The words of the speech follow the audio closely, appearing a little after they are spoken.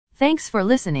Thanks for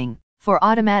listening. For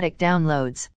automatic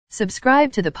downloads,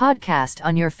 subscribe to the podcast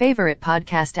on your favorite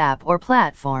podcast app or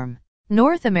platform.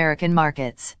 North American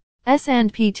markets.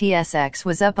 S&P TSX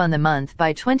was up on the month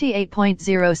by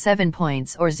 28.07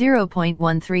 points or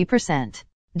 0.13%.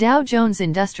 Dow Jones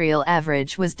Industrial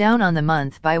Average was down on the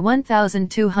month by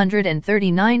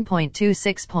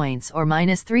 1,239.26 points or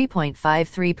minus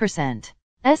 3.53%.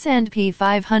 S&P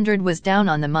 500 was down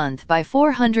on the month by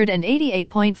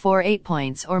 488.48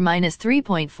 points or minus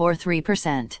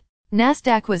 3.43%.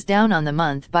 Nasdaq was down on the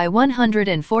month by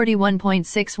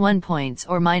 141.61 points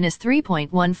or minus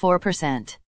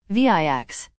 3.14%.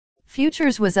 VIX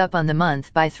Futures was up on the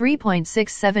month by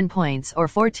 3.67 points or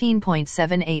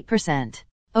 14.78%.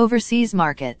 Overseas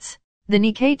markets. The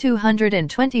Nikkei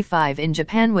 225 in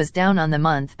Japan was down on the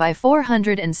month by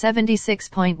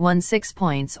 476.16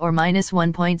 points or minus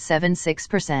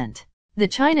 1.76%. The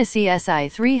China CSI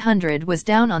 300 was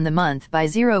down on the month by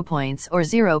 0 points or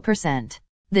 0%.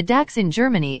 The DAX in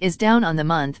Germany is down on the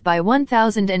month by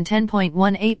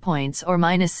 1,010.18 points or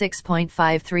minus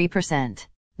 6.53%.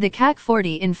 The CAC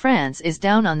 40 in France is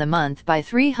down on the month by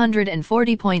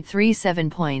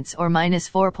 340.37 points or minus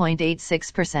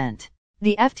 4.86%.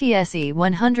 The FTSE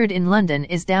 100 in London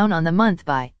is down on the month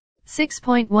by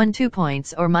 6.12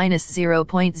 points or minus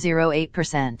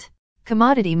 0.08%.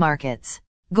 Commodity markets.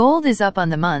 Gold is up on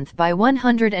the month by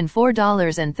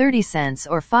 $104.30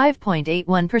 or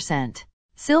 5.81%.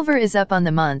 Silver is up on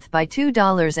the month by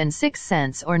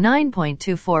 $2.06 or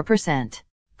 9.24%.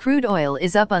 Crude oil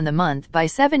is up on the month by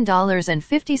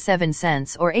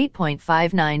 $7.57 or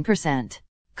 8.59%.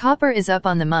 Copper is up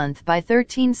on the month by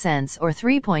 13 cents or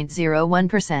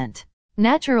 3.01%.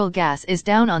 Natural gas is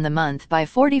down on the month by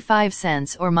 45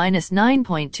 cents or minus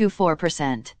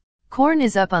 9.24%. Corn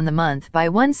is up on the month by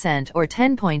 1 cent or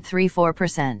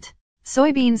 10.34%.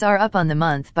 Soybeans are up on the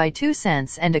month by 2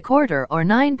 cents and a quarter or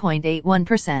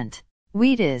 9.81%.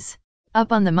 Wheat is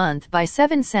up on the month by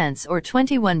 7 cents or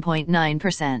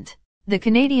 21.9%. The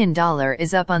Canadian dollar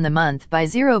is up on the month by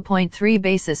 0.3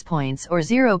 basis points or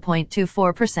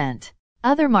 0.24%.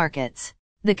 Other markets.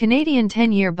 The Canadian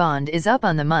 10-year bond is up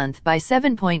on the month by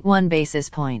 7.1 basis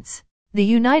points. The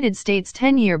United States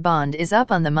 10-year bond is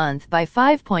up on the month by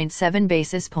 5.7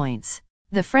 basis points.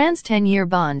 The France 10-year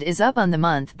bond is up on the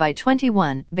month by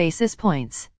 21 basis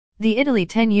points. The Italy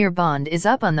 10-year bond is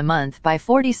up on the month by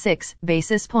 46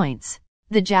 basis points.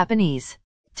 The Japanese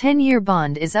 10-year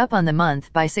bond is up on the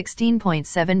month by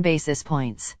 16.7 basis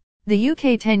points. The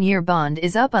UK 10-year bond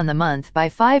is up on the month by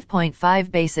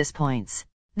 5.5 basis points.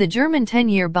 The German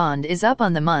 10-year bond is up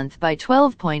on the month by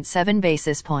 12.7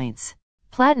 basis points.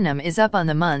 Platinum is up on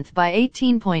the month by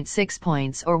 18.6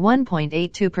 points or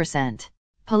 1.82%.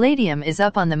 Palladium is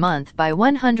up on the month by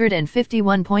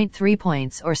 151.3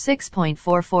 points or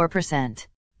 6.44%.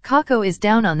 Cocoa is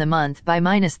down on the month by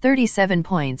minus 37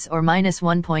 points or minus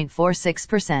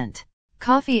 1.46%.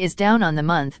 Coffee is down on the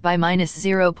month by minus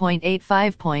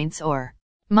 0.85 points or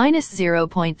minus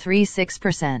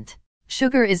 0.36%.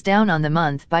 Sugar is down on the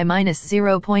month by minus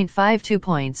 0.52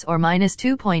 points or minus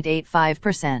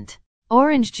 2.85%.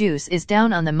 Orange juice is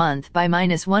down on the month by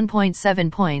minus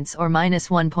 1.7 points or minus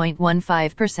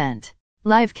 1.15%.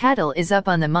 Live cattle is up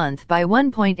on the month by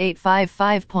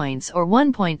 1.855 points or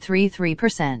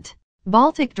 1.33%.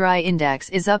 Baltic Dry Index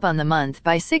is up on the month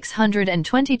by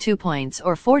 622 points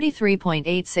or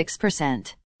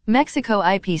 43.86%. Mexico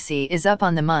IPC is up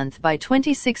on the month by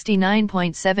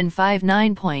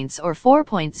 2069.759 points or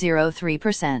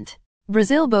 4.03%.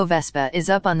 Brazil Bovespa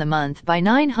is up on the month by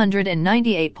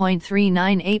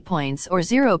 998.398 points or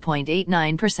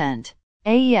 0.89%.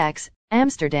 AEX,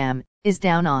 Amsterdam, is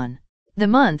down on the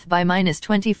month by minus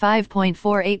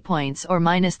 25.48 points or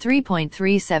minus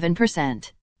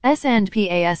 3.37%. S&P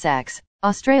ASX,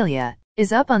 Australia,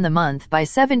 is up on the month by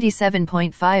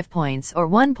 77.5 points or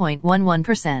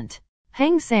 1.11%.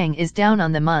 Hang Seng is down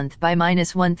on the month by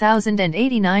minus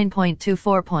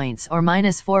 1,089.24 points or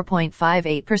minus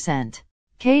 4.58%.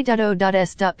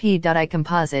 K.O.S.P.I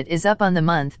Composite is up on the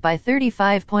month by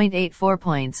 35.84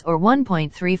 points or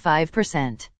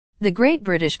 1.35%. The Great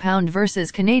British Pound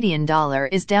versus Canadian Dollar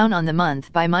is down on the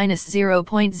month by minus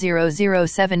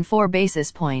 0.0074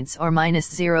 basis points or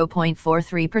minus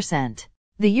 0.43%.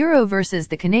 The Euro versus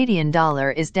the Canadian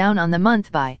Dollar is down on the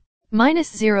month by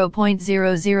minus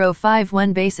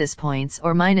 0.0051 basis points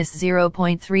or minus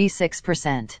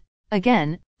 0.36%.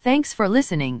 Again, thanks for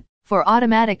listening. For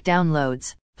automatic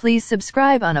downloads, please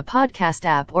subscribe on a podcast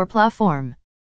app or platform.